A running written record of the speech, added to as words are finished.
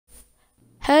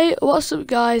Hey, what's up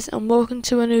guys, and welcome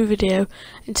to a new video.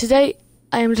 And today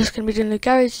I am just going to be doing a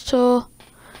garage tour.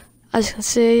 As you can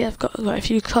see, I've got a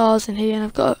few cars in here and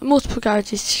I've got multiple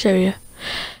garages to show you.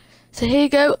 So here you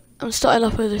go, I'm starting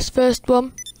off with this first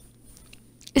one.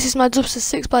 This is my Dubster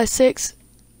 6x6.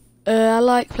 I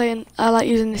like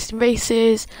using this in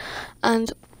races,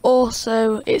 and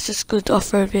also it's just a good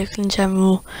off-road vehicle in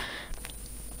general.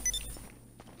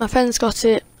 My friends got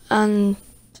it and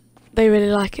they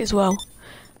really like it as well.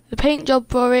 The paint job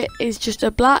for it is just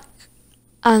a black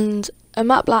and a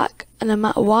matte black and a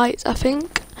matte white, I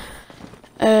think,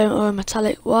 or a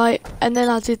metallic white, and then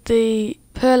I did the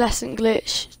pearlescent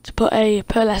glitch to put a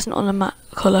pearlescent on a matte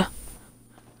colour,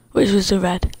 which was the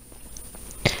red.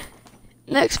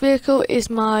 Next vehicle is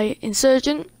my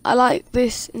Insurgent. I like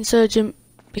this Insurgent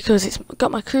because it's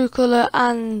got my crew colour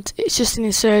and it's just an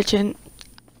Insurgent,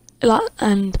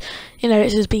 and you know,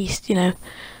 it's a beast, you know.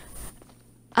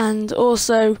 And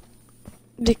also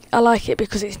I like it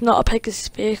because it's not a Pegasus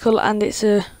vehicle, and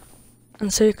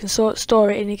so you can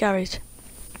store it in your garage.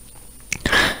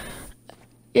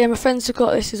 Yeah, my friends have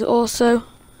got this also.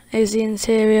 Here's the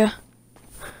interior.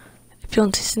 If you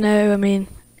wanted to know, I mean,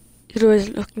 you could always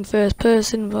look in first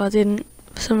person, but I didn't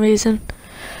for some reason.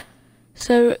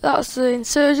 So that's the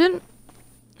Insurgent.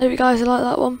 Hope you guys like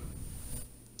that one.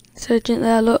 Insurgent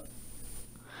there, look.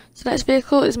 So next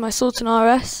vehicle is my Sultan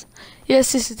RS.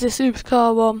 Yes, this is the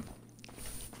supercar one.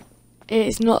 It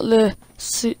is not the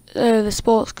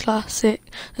sports classic,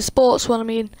 the sports one. I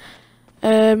mean,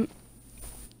 yeah,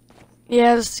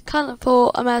 I just kind of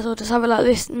thought I might as well just have it like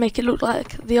this and make it look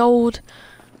like the old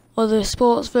or the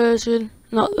sports version,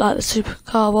 not like the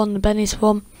supercar one, the Benny's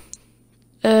one.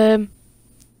 But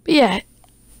yeah,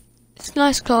 it's a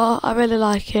nice car. I really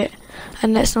like it.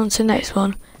 And let's on to the next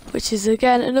one, which is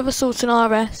again another Sultan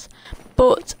RS,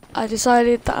 but I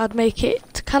decided that I'd make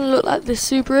it to kind of look like the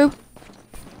Subaru.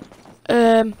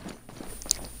 I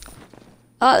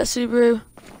like the Subaru,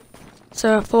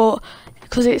 so I thought,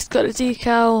 because it's got the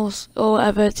decals or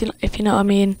whatever, if you know what I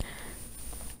mean,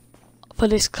 for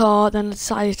this car, then I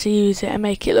decided to use it and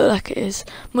make it look like it is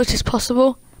much as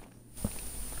possible.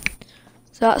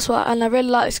 So that's why, and I really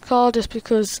like this car just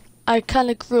because I kind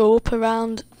of grew up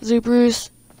around Subarus.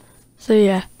 So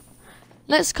yeah.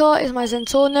 Next car is my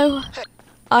Zentorno.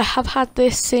 I have had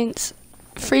this since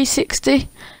 360.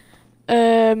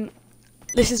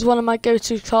 This is one of my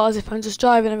go-to cars if I'm just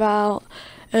driving about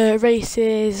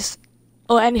races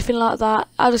or anything like that.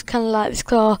 I just kind of like this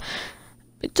car,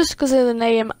 but just because of the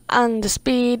name and the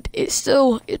speed. It's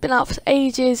been out for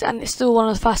ages and it's still one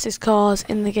of the fastest cars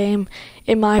in the game,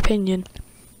 in my opinion.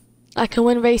 I can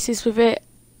win races with it,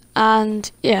 and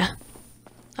yeah,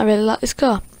 I really like this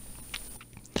car.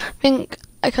 I think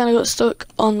I kind of got stuck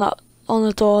on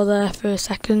the door there for a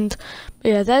second,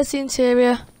 but yeah, there's the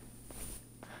interior.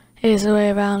 Here's the way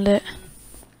around it,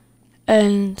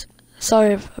 and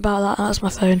sorry about that's my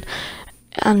phone,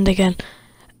 and again.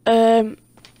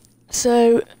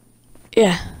 So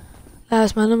yeah,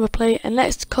 there's my number plate, and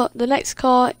the next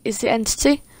car is the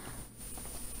Entity.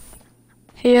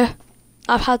 Here,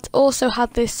 I've also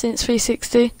had this since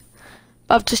 360,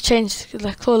 but I've just changed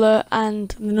the colour and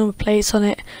the number plates on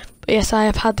it. But yes, I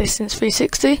have had this since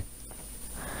 360.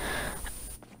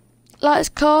 Like this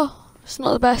car, it's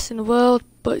not the best in the world,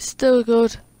 but it's still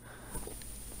good.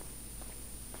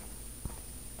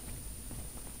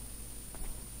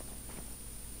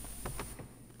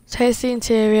 So here's the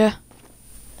interior.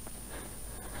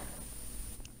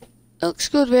 It looks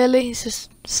good really, it's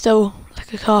just still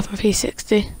like a car from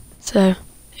 360, so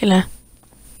you know.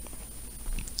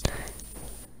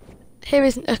 Here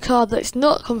is a car that's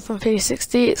not come from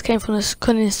 360, it came from the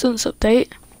Cunning Stunts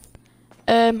update.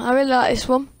 I really like this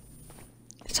one.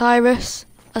 It's Iris.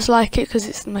 I just like it because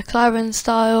it's the McLaren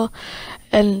style,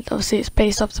 and obviously it's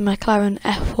based off the McLaren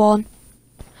F1.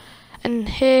 And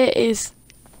here is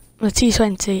the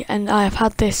T20, and I have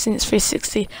had this since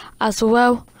 360 as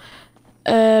well.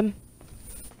 So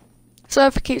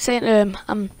if I keep saying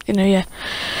you know, yeah.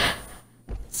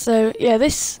 So yeah,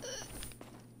 this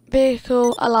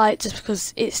vehicle I like just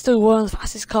because it's still one of the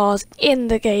fastest cars in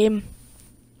the game,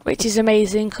 which is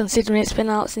amazing considering it's been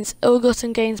out since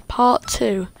Ill-Gotten Gains Part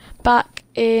 2 back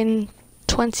in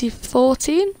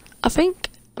 2014, I think.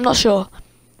 I'm not sure.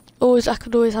 I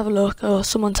could always have a look, or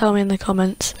someone tell me in the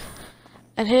comments.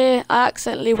 And here I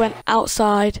accidentally went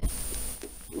outside,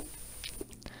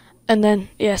 and then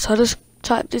yeah, so I just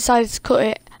decided to cut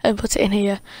it and put it in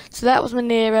here. So that was my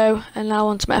Nero, and now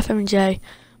on to my FMJ.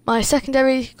 My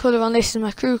secondary colour on this is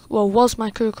was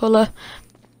my crew colour,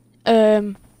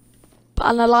 and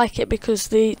I like it because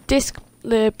the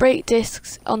brake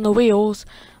discs on the wheels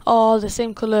are the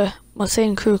same colour, my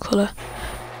same crew colour.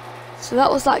 So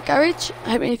that was that garage.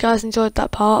 I hope you guys enjoyed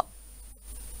that part.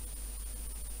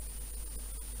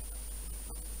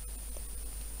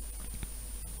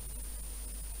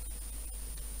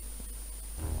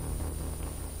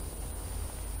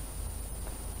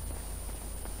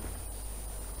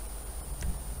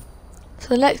 So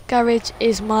the next garage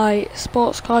is my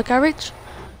sports car garage.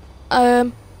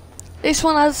 This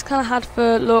one I just kind of had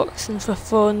for looks and for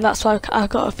fun. That's why I've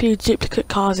got a few duplicate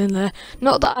cars in there.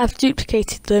 Not that I've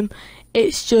duplicated them.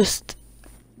 It's just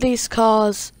these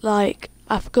cars, like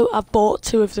I've bought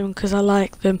 2 of them because I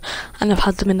like them and I've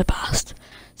had them in the past.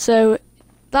 So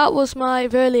that was my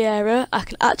Verliera. I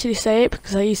can actually say it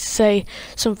because I used to say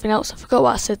something else. I forgot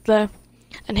what I said there.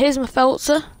 And here's my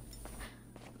Felter.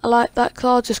 I like that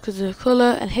car just because of the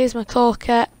colour. And here's my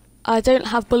Corvette. I don't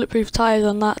have bulletproof tyres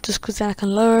on that just because then I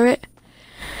can lower it.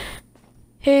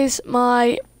 Here's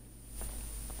my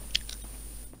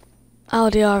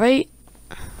Audi R8.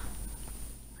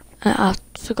 I've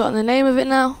forgotten the name of it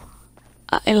now.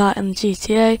 In the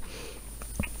GTA.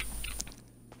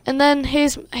 And then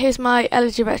here's my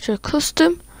LG Retro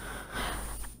Custom.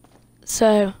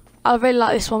 So I really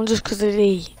like this one just because of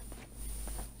the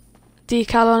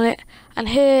decal on it. And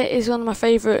here is one of my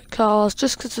favourite cars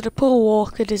just because of the Paul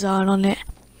Walker design on it.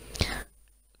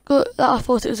 I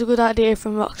thought it was a good idea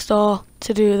from Rockstar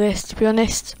to do this, to be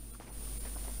honest.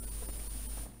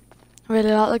 I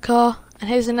really like the car. And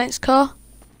here's the next car.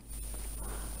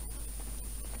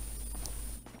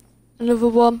 Another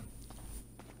one.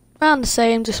 Around the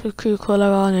same, just with crew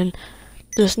colour on and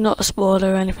just not a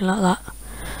spoiler or anything like that.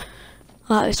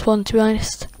 I like this one, to be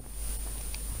honest.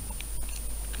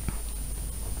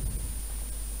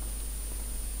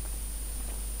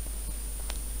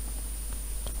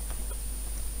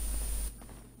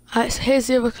 Right, so here's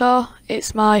the other car. This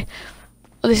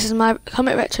is my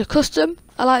Comet Retro Custom.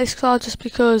 I like this car just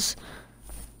because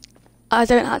I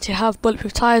don't actually have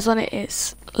bulletproof tyres on it.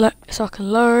 So I can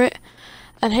lower it.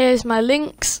 And here's my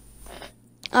Lynx.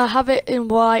 I have it in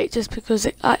white just because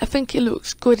I think it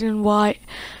looks good in white.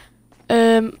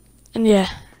 And yeah.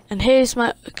 And here's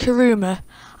my Kuruma.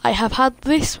 I have had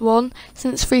this one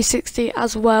since 360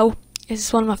 as well. This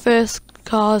is one of my first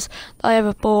cars that I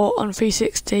ever bought on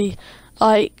 360.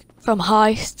 Like from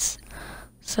heists.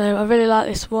 So I really like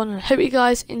this one and I hope you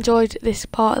guys enjoyed this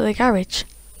part of the garage.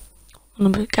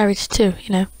 Number garage 2,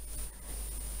 you know.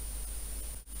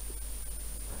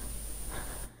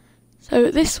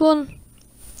 So this one,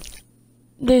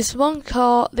 there's one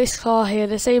car, this car here,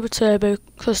 the Sabre Turbo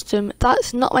Custom,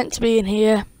 that's not meant to be in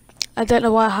here. I don't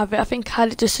know why I have it. I think I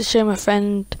had it just to show my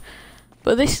friend.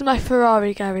 But this is my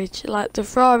Ferrari garage. Like the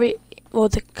Ferrari, or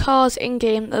the cars in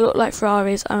game that look like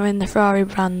Ferraris are in the Ferrari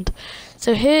brand.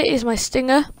 So here is my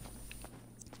Stinger.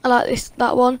 I like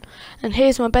that one. And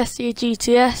here's my Bestia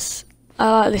GTS.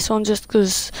 I like this one just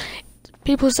because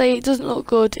people say it doesn't look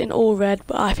good in all red,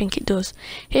 but I think it does.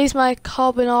 Here's my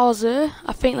Carbonazur.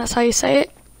 I think that's how you say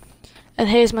it. And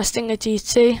here's my Stinger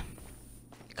GT.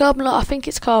 I think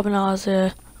it's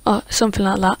Carbonazur or something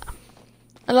like that.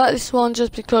 I like this one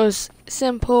just because it's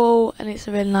simple and it's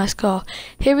a really nice car.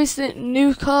 Here is the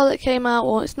new car that came out.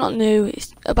 Well, it's not new,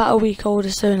 it's about a week old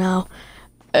or so now.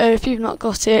 If you've not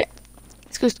got it,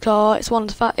 it's a good car. It's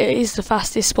it is the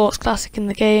fastest sports classic in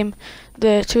the game,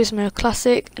 the Turismo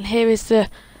Classic. And here is the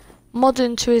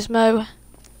modern Turismo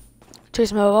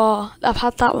R. I've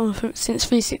had that one since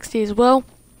 360 as well.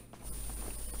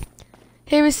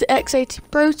 Here is the X80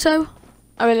 Proto.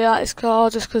 I really like this car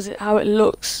just because of how it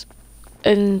looks.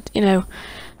 And you know,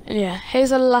 and yeah, here's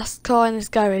the last car in this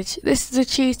garage. This is a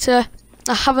Cheetah.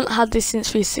 I haven't had this since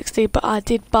 360, but I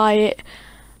did buy it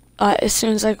as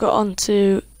soon as I got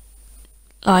onto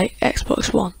like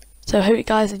Xbox One. So I hope you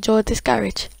guys enjoyed this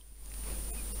garage.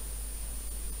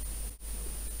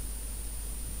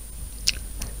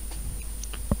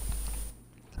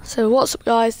 So what's up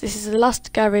guys, this is the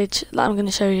last garage that I'm going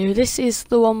to show you. This is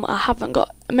the one I haven't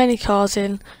got many cars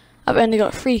in. I've only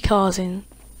got 3 cars in.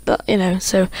 That, you know,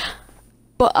 so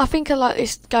but I think I like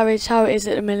this garage how it is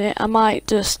at the minute. I might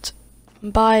just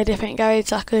buy a different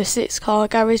garage, like a 6-car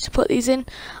garage, to put these in.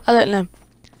 I don't know.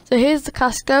 So here's the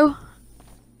Casco.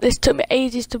 This took me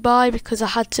ages to buy because I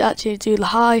had to actually do the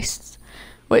heists,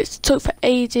 which took for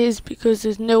ages because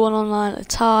there's no one online at the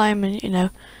time, and you know,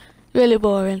 really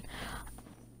boring.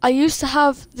 I used to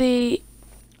have the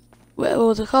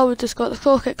car we just got, the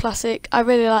Corvette Classic. I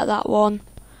really like that one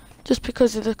just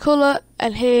because of the colour.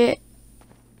 And here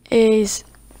is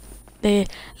the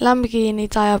Lamborghini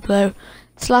Diablo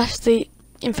 / the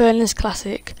Infernus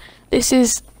Classic. This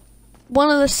is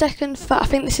one of the I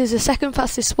think this is the second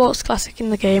fastest sports classic in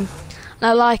the game. and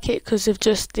I like it because of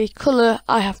just the colour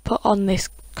I have put on this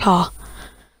car.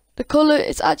 The colour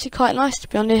is actually quite nice, to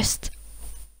be honest,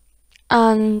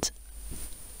 and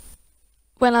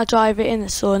when I drive it in the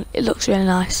sun it looks really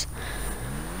nice.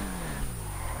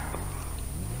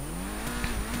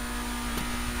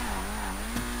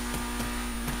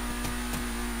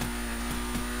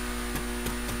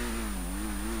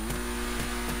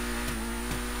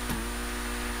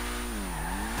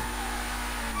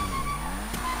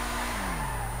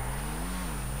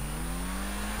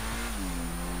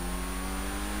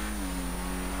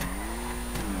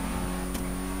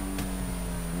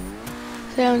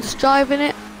 So I'm just driving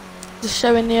it, just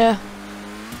showing you,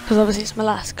 because obviously it's my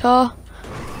last car,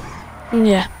 and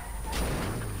yeah.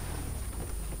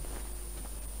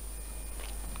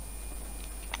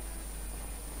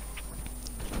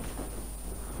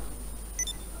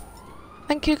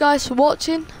 Thank you guys for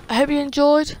watching, I hope you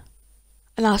enjoyed,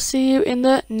 and I'll see you in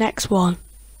the next one.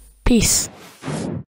 Peace.